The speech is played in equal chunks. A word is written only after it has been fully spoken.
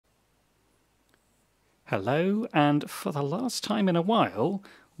Hello, and for the last time in a while,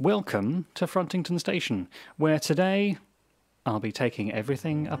 welcome to Frontington Station, where today I'll be taking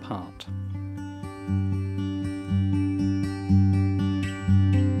everything apart.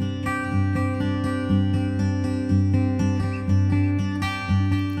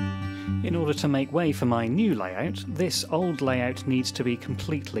 In order to make way for my new layout, this old layout needs to be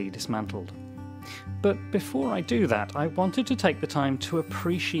completely dismantled. But before I do that, I wanted to take the time to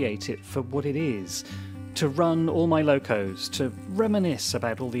appreciate it for what it is, to run all my locos, to reminisce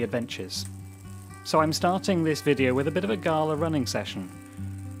about all the adventures. So I'm starting this video with a bit of a gala running session.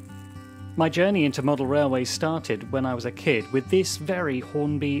 My journey into model railways started when I was a kid with this very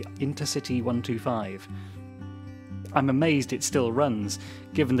Hornby Intercity 125. I'm amazed it still runs,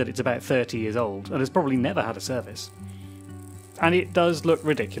 given that it's about 30 years old and has probably never had a service. And it does look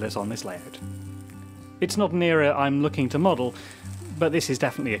ridiculous on this layout. It's not an era I'm looking to model, but this is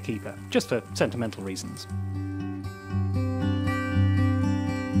definitely a keeper, just for sentimental reasons.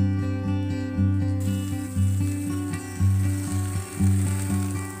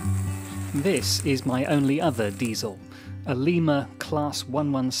 This is my only other diesel, a Lima Class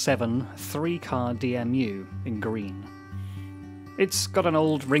 117 3-car DMU in green. It's got an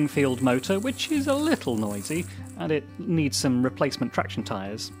old Ringfield motor, which is a little noisy, and it needs some replacement traction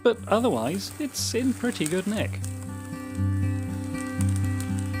tyres, but otherwise it's in pretty good nick.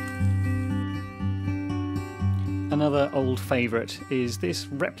 Another old favourite is this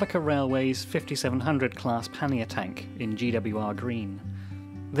Replica Railways 5700 class pannier tank in GWR green.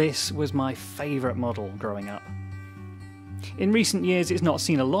 This was my favourite model growing up. In recent years it's not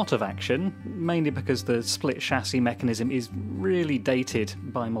seen a lot of action, mainly because the split chassis mechanism is really dated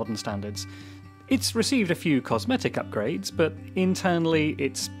by modern standards. It's received a few cosmetic upgrades, but internally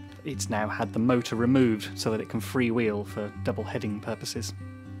it's now had the motor removed so that it can freewheel for double heading purposes.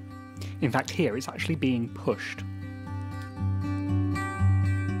 In fact, here it's actually being pushed.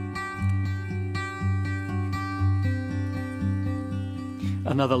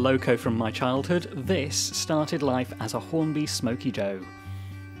 Another loco from my childhood, this started life as a Hornby Smoky Joe.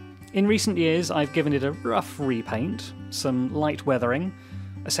 In recent years I've given it a rough repaint, some light weathering,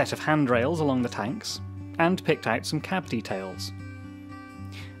 a set of handrails along the tanks, and picked out some cab details.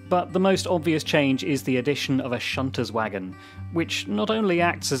 But the most obvious change is the addition of a shunter's wagon, which not only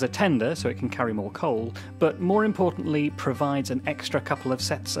acts as a tender so it can carry more coal, but more importantly provides an extra couple of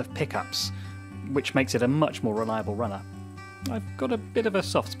sets of pickups, which makes it a much more reliable runner. I've got a bit of a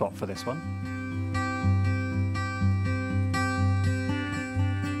soft spot for this one.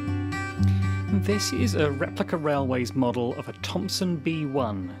 This is a Replica Railways model of a Thompson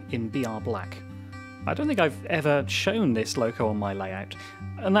B1 in BR Black. I don't think I've ever shown this loco on my layout,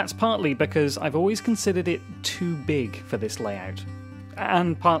 and that's partly because I've always considered it too big for this layout,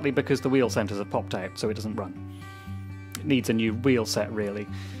 and partly because the wheel centres have popped out so it doesn't run. It needs a new wheel set really.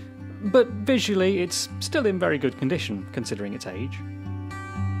 But visually it's still in very good condition, considering its age.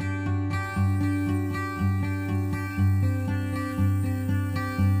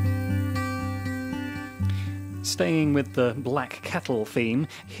 Staying with the Black Kettle theme,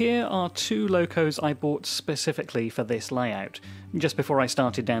 here are two locos I bought specifically for this layout, just before I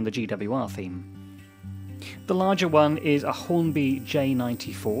started down the GWR theme. The larger one is a Hornby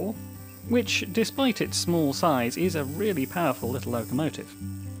J94, which, despite its small size, is a really powerful little locomotive.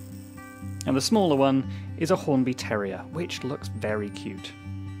 And the smaller one is a Hornby Terrier, which looks very cute.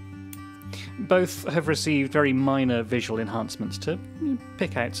 Both have received very minor visual enhancements to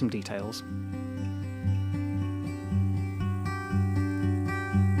pick out some details.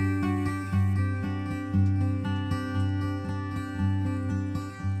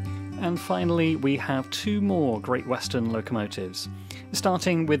 And finally we have two more Great Western locomotives,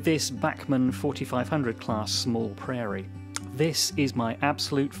 starting with this Bachmann 4500 class Small Prairie. This is my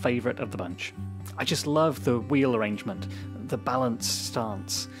absolute favourite of the bunch. I just love the wheel arrangement, the balanced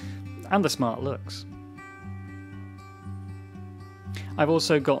stance, and the smart looks. I've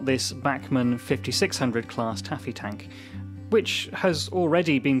also got this Bachmann 5600 class taffy tank, which has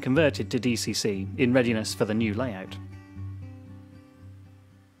already been converted to DCC in readiness for the new layout.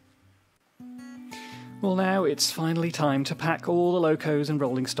 Well, now it's finally time to pack all the locos and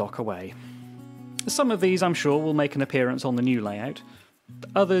rolling stock away. Some of these I'm sure will make an appearance on the new layout.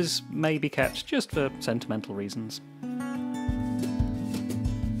 Others may be kept just for sentimental reasons.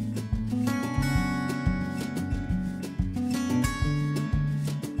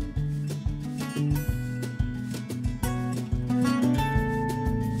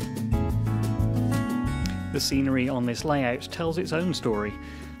 The scenery on this layout tells its own story.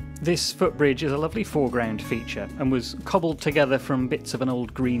 This footbridge is a lovely foreground feature and was cobbled together from bits of an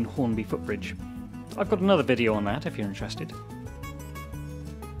old green Hornby footbridge. I've got another video on that if you're interested.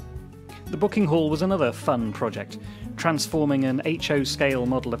 The booking hall was another fun project, transforming an HO scale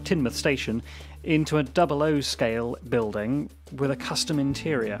model of Teignmouth Station into a 00 scale building with a custom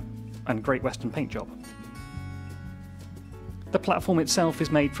interior and Great Western paint job. The platform itself is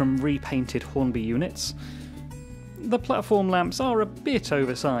made from repainted Hornby units. The platform lamps are a bit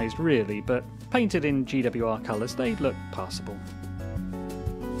oversized really, but painted in GWR colours they look passable.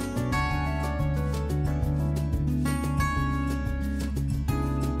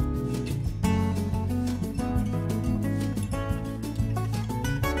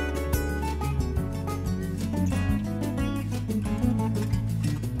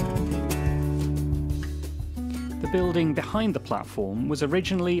 The building behind the platform was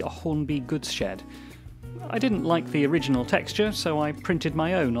originally a Hornby goods shed. I didn't like the original texture, so I printed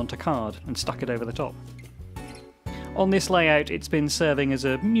my own onto card and stuck it over the top. On this layout it's been serving as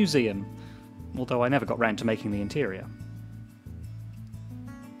a museum, although I never got round to making the interior.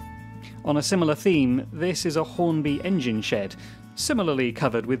 On a similar theme, this is a Hornby engine shed, similarly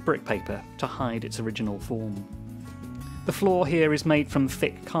covered with brick paper to hide its original form. The floor here is made from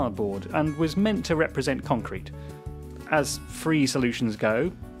thick cardboard and was meant to represent concrete. As free solutions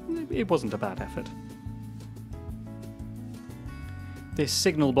go, it wasn't a bad effort. This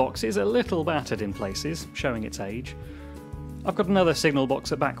signal box is a little battered in places, showing its age. I've got another signal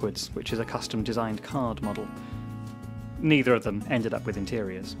box at Backwoods, which is a custom designed card model. Neither of them ended up with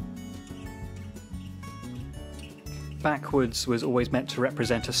interiors. Backwoods was always meant to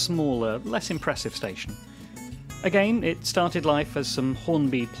represent a smaller, less impressive station. Again, it started life as some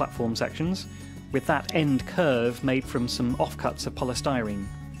Hornby platform sections, with that end curve made from some offcuts of polystyrene,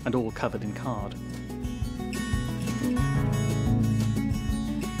 and all covered in card.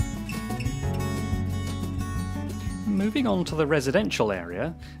 Moving on to the residential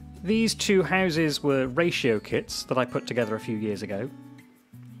area, these two houses were ratio kits that I put together a few years ago.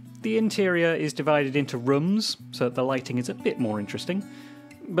 The interior is divided into rooms, so that the lighting is a bit more interesting,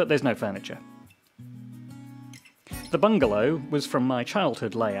 but there's no furniture. The bungalow was from my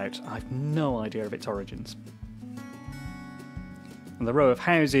childhood layout. I've no idea of its origins. And the row of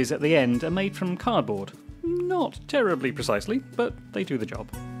houses at the end are made from cardboard. Not terribly precisely, but they do the job.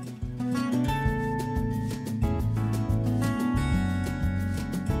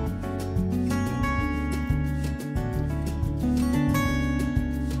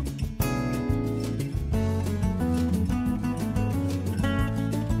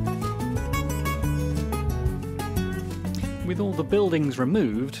 With all the buildings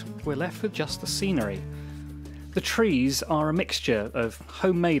removed, we're left with just the scenery. The trees are a mixture of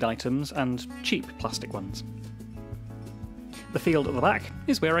homemade items and cheap plastic ones. The field at the back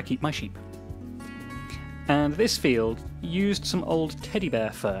is where I keep my sheep. And this field used some old teddy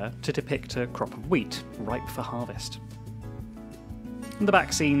bear fur to depict a crop of wheat ripe for harvest. And the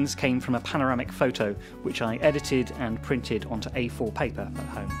back scenes came from a panoramic photo which I edited and printed onto A4 paper at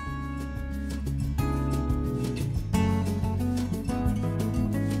home.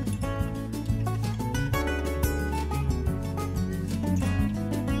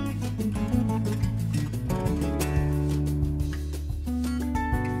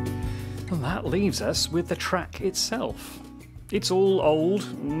 That leaves us with the track itself. It's all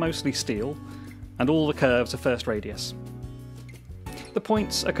old, mostly steel, and all the curves are first radius. The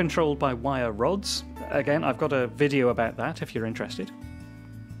points are controlled by wire rods. Again, I've got a video about that if you're interested.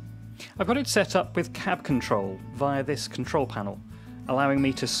 I've got it set up with cab control via this control panel, allowing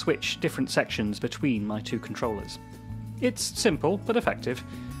me to switch different sections between my two controllers. It's simple but effective,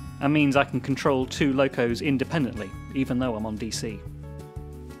 and means I can control two locos independently, even though I'm on DC.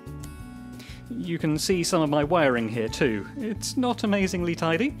 You can see some of my wiring here too. It's not amazingly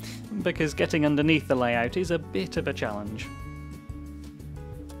tidy, because getting underneath the layout is a bit of a challenge.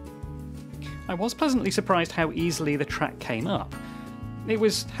 I was pleasantly surprised how easily the track came up. It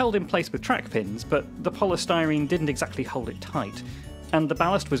was held in place with track pins, but the polystyrene didn't exactly hold it tight, and the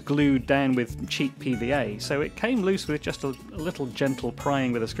ballast was glued down with cheap PVA, so it came loose with just a little gentle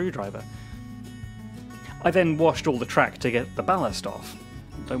prying with a screwdriver. I then washed all the track to get the ballast off.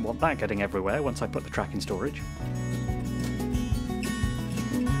 Don't want that getting everywhere once I put the track in storage.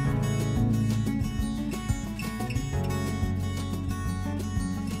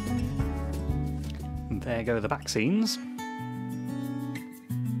 And there go the back scenes.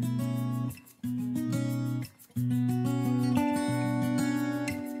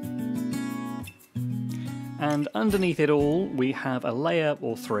 And underneath it all, we have a layer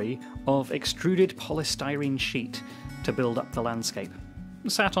or three of extruded polystyrene sheet to build up the landscape,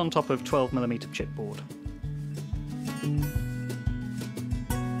 sat on top of 12mm chipboard.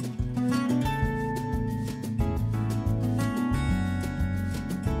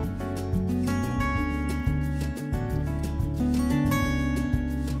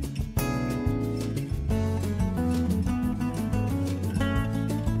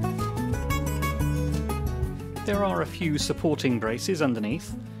 There are a few supporting braces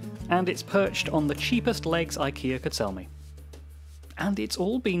underneath, and it's perched on the cheapest legs IKEA could sell me. And it's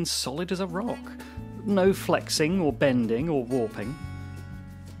all been solid as a rock. No flexing or bending or warping.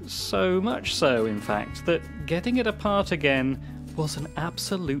 So much so, in fact, that getting it apart again was an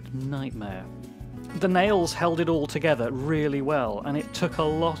absolute nightmare. The nails held it all together really well, and it took a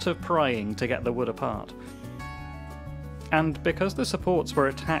lot of prying to get the wood apart. And because the supports were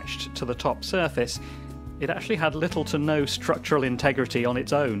attached to the top surface, it actually had little to no structural integrity on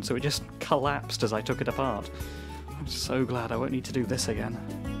its own, so it just collapsed as I took it apart. I'm so glad I won't need to do this again.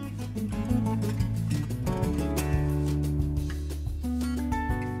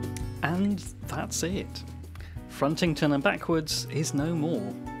 And that's it. Frontington and Backwoods is no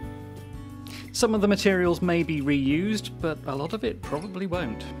more. Some of the materials may be reused, but a lot of it probably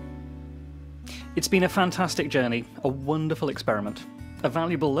won't. It's been a fantastic journey, a wonderful experiment, a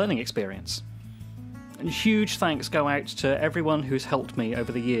valuable learning experience. And huge thanks go out to everyone who's helped me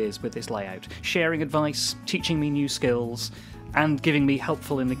over the years with this layout, sharing advice, teaching me new skills, and giving me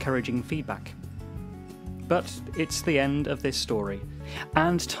helpful and encouraging feedback. But it's the end of this story,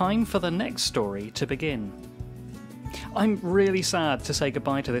 and time for the next story to begin. I'm really sad to say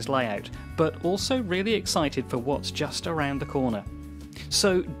goodbye to this layout, but also really excited for what's just around the corner.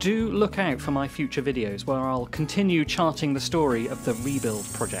 So do look out for my future videos where I'll continue charting the story of the rebuild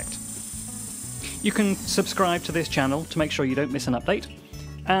project. You can subscribe to this channel to make sure you don't miss an update,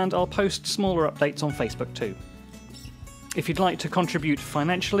 and I'll post smaller updates on Facebook too. If you'd like to contribute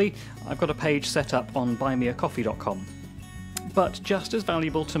financially, I've got a page set up on buymeacoffee.com. But just as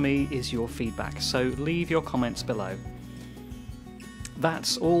valuable to me is your feedback, so leave your comments below.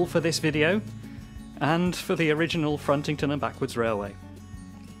 That's all for this video, and for the original Frontington and Backwoods Railway.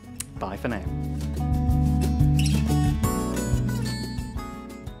 Bye for now.